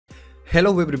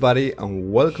Hello everybody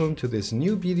and welcome to this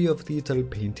new video of digital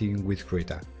painting with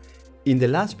Krita. In the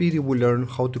last video we learned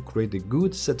how to create a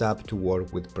good setup to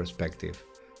work with perspective.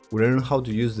 We learned how to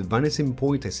use the vanishing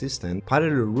point assistant,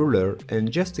 parallel ruler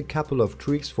and just a couple of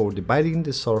tricks for dividing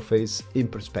the surface in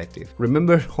perspective.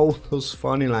 Remember all those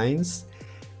funny lines?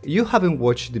 If you haven't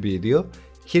watched the video,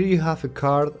 here you have a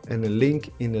card and a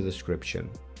link in the description.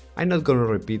 I'm not gonna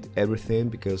repeat everything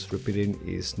because repeating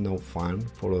is no fun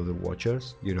for other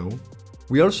watchers, you know.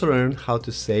 We also learned how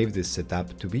to save this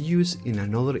setup to be used in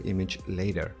another image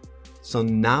later. So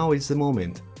now is the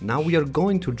moment. Now we are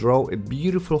going to draw a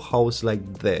beautiful house like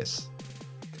this.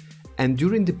 And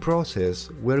during the process,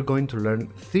 we're going to learn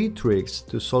 3 tricks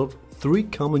to solve 3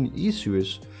 common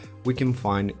issues we can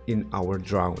find in our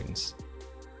drawings.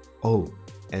 Oh,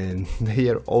 and they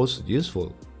are also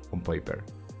useful on paper.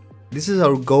 This is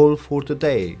our goal for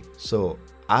today, so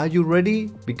are you ready?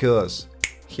 Because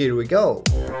here we go!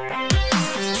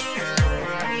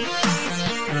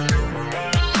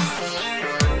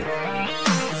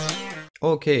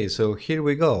 Okay, so here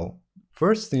we go.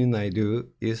 First thing I do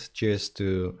is just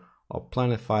to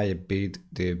planify a bit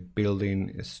the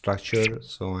building structure,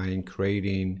 so I'm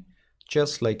creating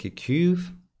just like a cube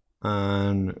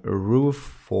and a roof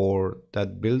for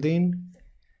that building.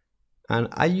 And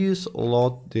I use a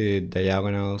lot the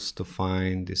diagonals to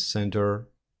find the center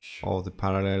of the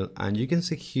parallel. And you can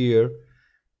see here,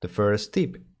 the first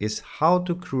tip is how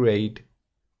to create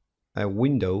a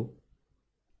window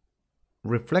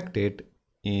reflected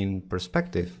in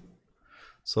perspective.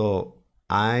 So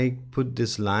I put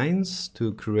these lines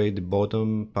to create the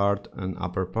bottom part and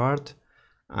upper part.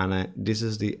 And this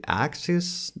is the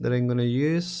axis that I'm gonna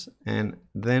use. And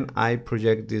then I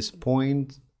project this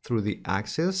point through the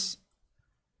axis.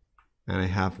 And I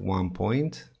have 1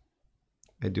 point.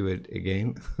 I do it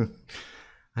again.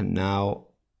 And now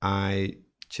I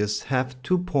just have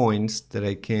 2 points that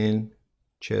I can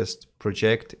just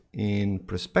project in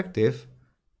perspective.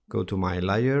 Go to my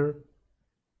layer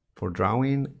for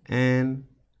drawing and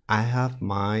I have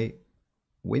my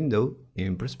window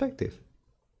in perspective.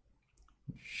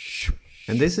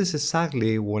 And this is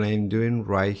exactly what I'm doing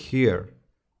right here.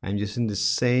 I'm using the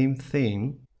same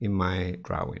thing in my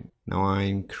drawing. Now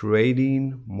I'm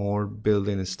creating more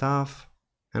building stuff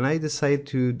and I decide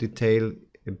to detail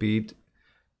a bit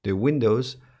the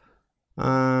windows.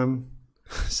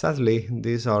 Sadly,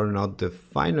 these are not the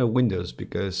final windows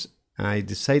because I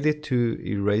decided to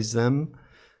erase them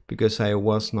because I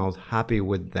was not happy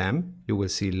with them. You will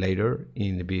see later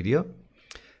in the video.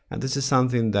 And this is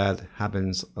something that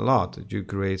happens a lot. You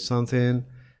create something,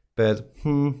 but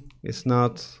it's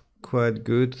not quite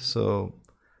good. So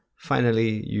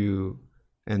finally, you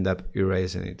end up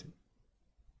erasing it.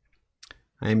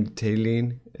 I'm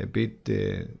detailing a bit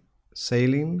the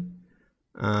ceiling.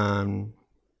 Now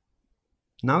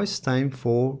it's time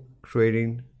for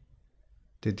creating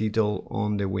the detail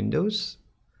on the windows.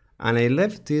 And I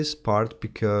left this part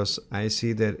because I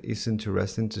see that it's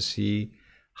interesting to see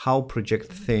how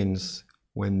project things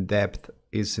when depth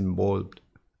is involved.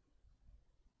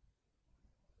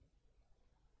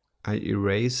 I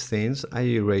erase things. I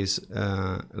erase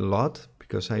a lot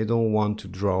because I don't want to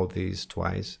draw these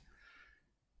twice.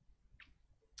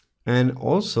 And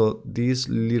also these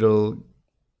little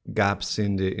gaps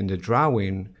in the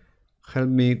drawing help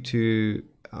me to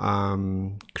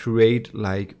create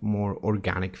like more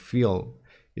organic feel.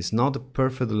 It's not a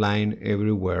perfect line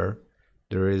everywhere.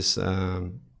 There is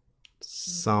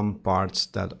some parts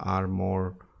that are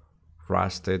more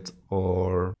rusted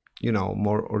or, you know,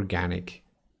 more organic.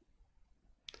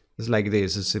 It's like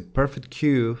this, it's a perfect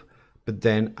cube, but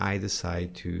then I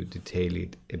decide to detail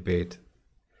it a bit.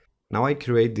 Now I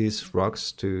create these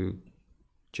rocks to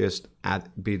just add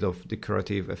a bit of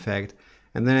decorative effect,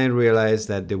 and then I realize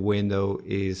that the window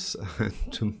is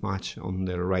too much on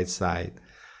the right side,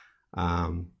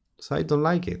 so I don't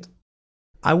like it.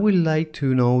 I would like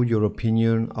to know your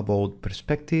opinion about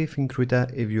perspective in Krita,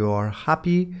 if you are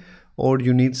happy or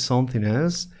you need something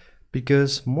else,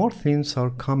 because more things are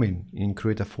coming in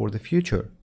Krita for the future.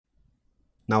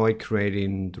 Now I'm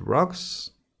creating the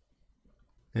rocks,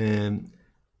 and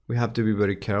we have to be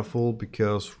very careful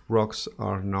because rocks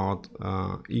are not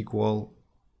equal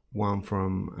one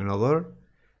from another.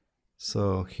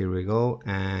 So here we go,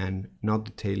 and not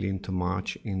detailing too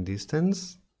much in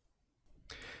distance.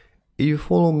 If you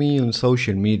follow me on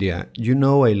social media, you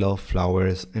know I love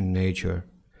flowers and nature.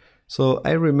 So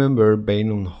I remember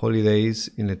being on holidays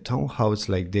in a townhouse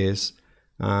like this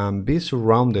and be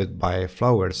surrounded by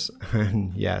flowers,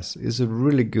 and yes, it's a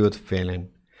really good feeling.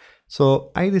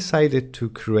 So I decided to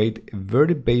create a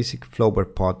very basic flower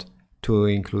pot to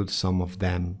include some of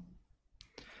them.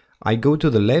 I go to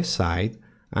the left side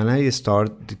and I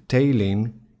start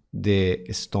detailing the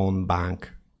stone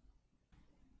bank.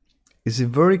 It's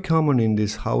very common in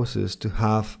these houses to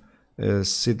have a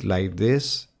seat like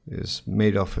this. It's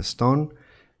made of stone,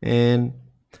 and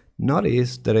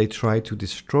notice that I try to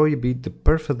destroy a bit the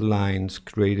perfect lines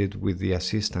created with the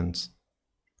assistance.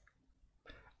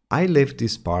 I left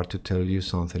this part to tell you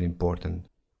something important.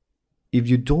 If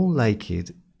you don't like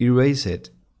it, erase it.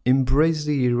 Embrace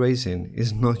the erasing,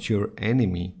 it's not your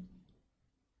enemy.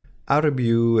 I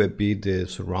review a bit the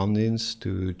surroundings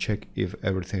to check if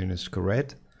everything is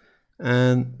correct,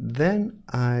 and then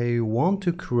I want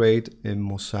to create a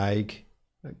mosaic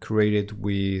created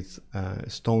with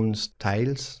stone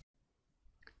tiles.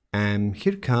 And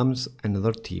here comes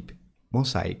another tip: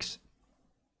 mosaics.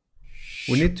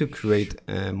 We need to create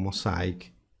a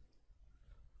mosaic.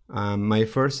 My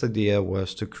first idea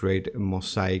was to create a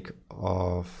mosaic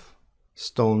of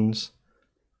stones.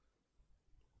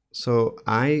 So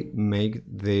I make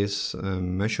these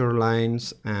measure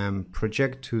lines and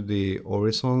project to the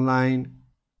horizontal line,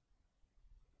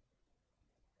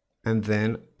 and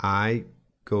then I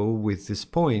go with these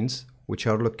points, which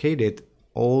are located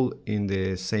all in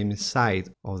the same side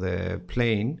of the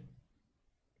plane.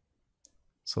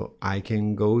 So I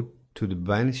can go to the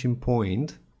vanishing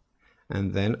point,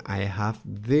 and then I have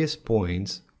these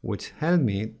points which help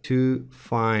me to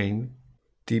find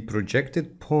the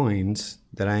projected points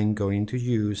that I'm going to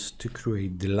use to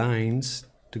create the lines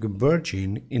to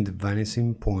converging in the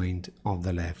vanishing point of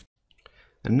the left.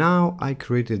 And now I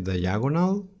created a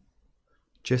diagonal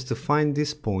just to find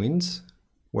these points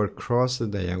where cross the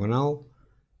diagonal,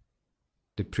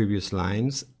 the previous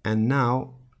lines, and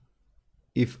now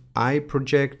if I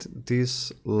project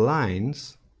these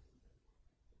lines,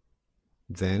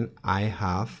 then I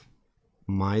have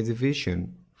my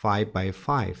division 5 by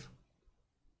 5.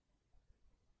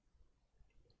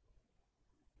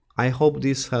 I hope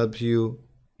this helps you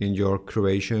in your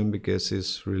creation because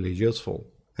it's really useful,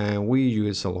 and we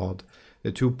use a lot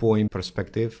the 2-point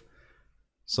perspective.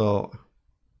 So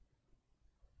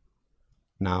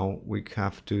now we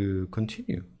have to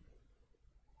continue,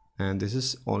 and this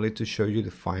is only to show you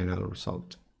the final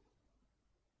result.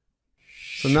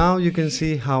 So now you can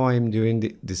see how I'm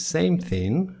doing the same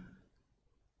thing,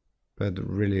 but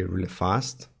really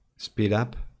fast. Speed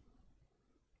up.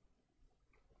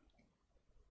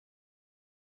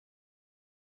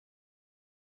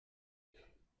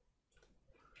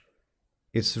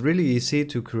 It's really easy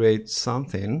to create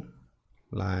something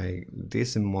like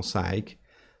this in mosaic,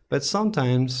 but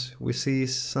sometimes we see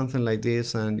something like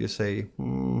this and you say,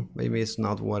 maybe it's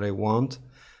not what I want.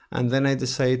 And then I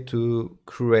decide to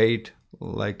create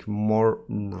like more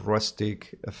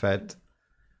rustic effect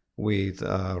with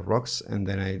rocks, and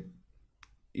then I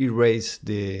erase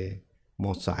the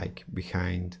mosaic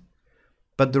behind.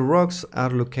 But the rocks are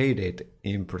located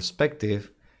in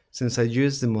perspective since I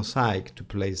use the mosaic to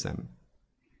place them.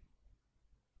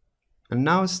 And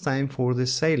now it's time for the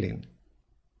sailing.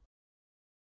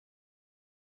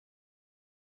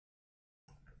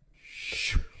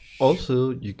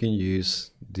 Also, you can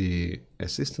use the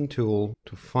assistant tool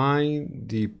to find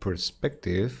the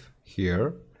perspective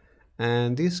here,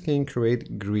 and this can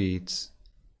create grids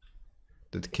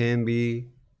that can be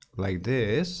like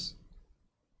this,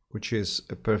 which is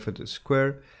a perfect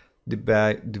square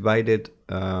divided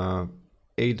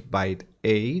 8 by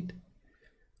 8,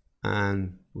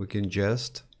 and we can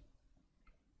just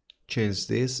change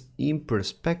this in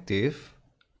perspective,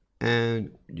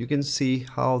 and you can see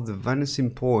how the vanishing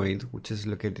point, which is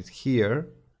located here,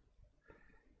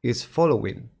 is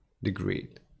following the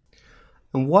grid.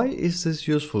 And why is this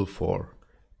useful for?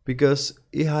 Because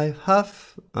if I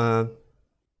have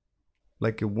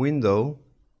like a window,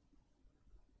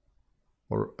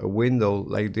 or a window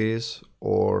like this,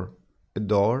 or a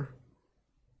door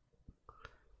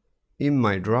in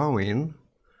my drawing,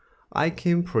 I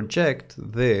can project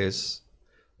this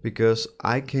because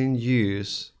I can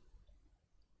use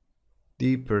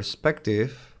the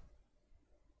perspective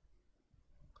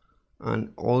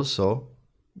and also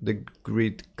the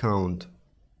grid count.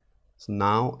 So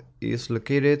now it's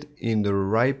located in the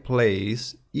right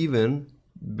place, even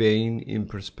being in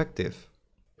perspective.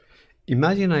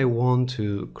 Imagine I want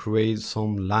to create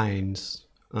some lines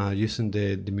using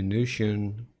the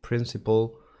diminution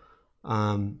principle.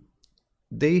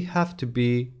 They have to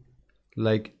be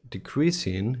like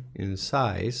decreasing in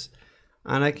size,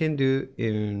 and I can do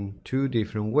in 2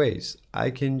 different ways.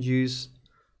 I can use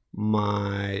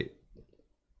my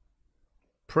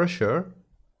pressure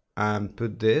and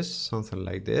put this something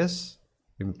like this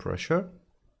in pressure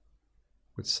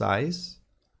with size,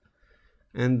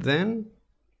 and then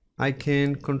I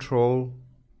can control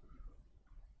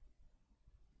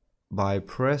by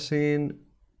pressing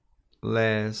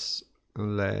less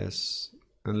and less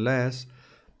and less,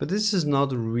 but this is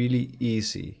not really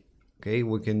easy. Okay,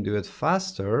 we can do it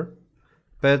faster,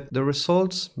 but the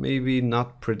results may be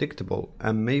not predictable,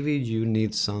 and maybe you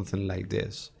need something like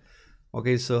this.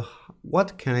 Okay, so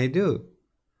what can I do?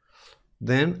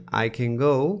 Then I can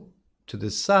go to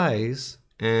the size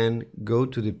and go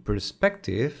to the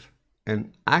perspective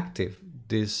and active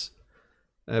this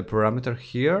parameter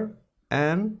here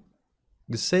and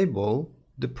disable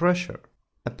the pressure.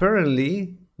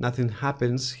 Apparently nothing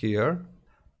happens here,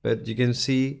 but you can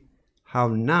see how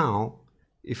now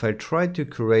if I try to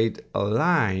create a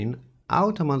line,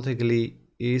 automatically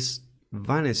is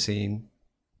vanishing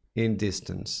in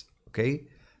distance. Okay,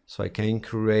 so I can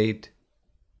create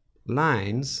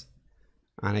lines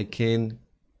and I can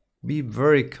be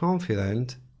very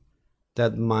confident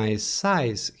that my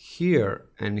size here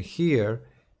and here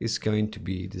is going to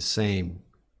be the same.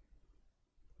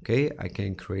 Okay, I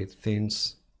can create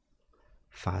things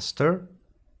faster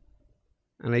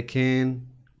and I can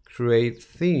create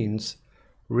things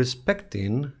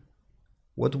respecting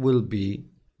what will be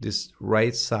this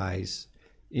right size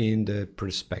in the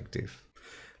perspective.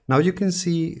 Now you can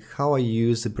see how I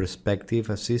use the perspective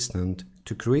assistant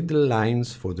to create the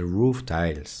lines for the roof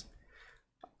tiles.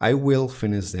 I will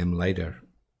finish them later.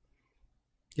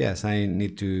 Yes, I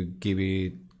need to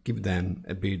give them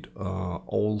a bit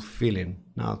old feeling,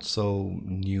 not so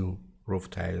new roof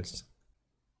tiles.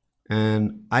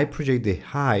 And I project the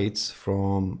heights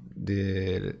from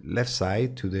the left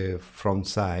side to the front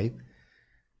side,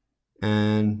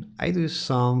 and I do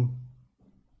some,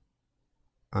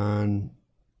 and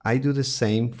I do the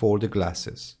same for the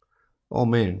glasses. Oh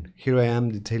man, here I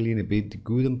am detailing a bit the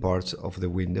wooden parts of the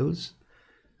windows,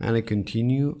 and I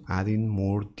continue adding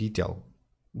more detail.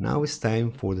 Now it's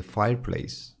time for the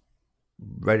fireplace.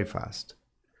 Very fast.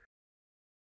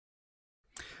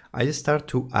 I start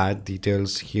to add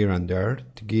details here and there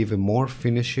to give a more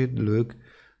finished look,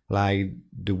 like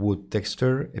the wood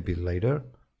texture a bit later.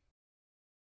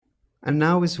 And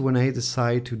now is when I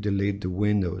decide to delete the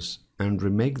windows and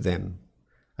remake them.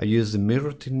 I use the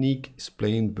mirror technique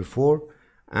explained before,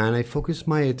 and I focus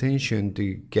my attention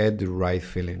to get the right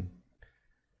feeling.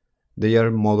 They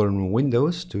are modern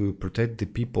windows to protect the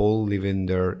people living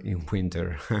there in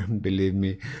winter. Believe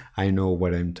me, I know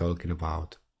what I'm talking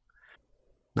about.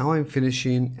 Now I'm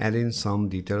finishing adding some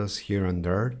details here and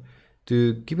there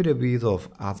to give it a bit of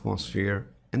atmosphere,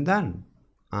 and done.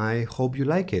 I hope you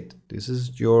like it. This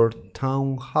is your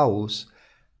townhouse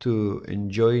to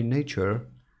enjoy nature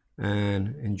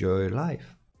and enjoy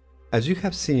life. As you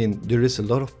have seen, there is a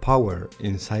lot of power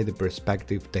inside the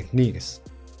perspective techniques.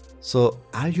 So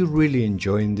are you really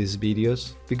enjoying these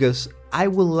videos? Because I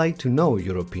would like to know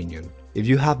your opinion. If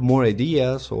you have more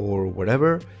ideas or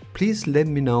whatever, please let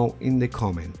me know in the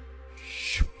comment.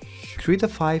 Krita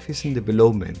 5 is in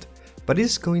development, but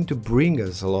it's going to bring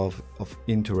us a lot of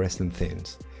interesting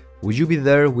things. Will you be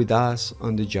there with us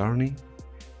on the journey?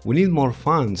 We need more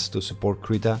funds to support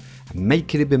Krita and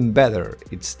make it even better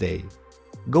each day.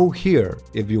 Go here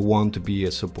if you want to be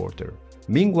a supporter.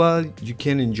 Meanwhile, you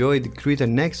can enjoy the Krita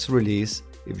next release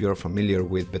if you're familiar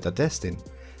with beta testing.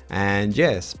 And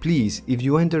yes, please, if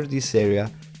you enter this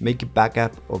area, make a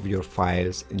backup of your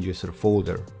files and user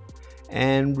folder.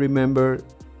 And remember,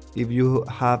 if you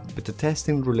have beta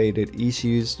testing related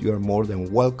issues, you are more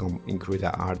than welcome in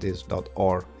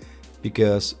kritaartist.org,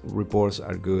 because reports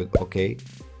are good, okay?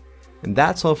 And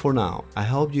that's all for now. I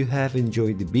hope you have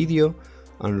enjoyed the video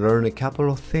and learned a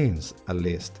couple of things at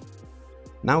least.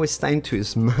 Now it's time to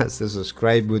smash the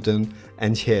subscribe button,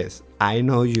 and yes, I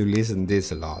know you listen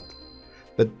this a lot.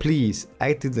 But please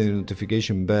activate the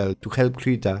notification bell to help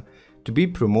Krita to be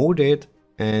promoted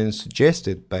and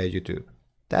suggested by YouTube.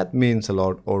 That means a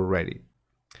lot already.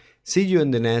 See you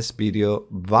in the next video.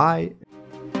 Bye.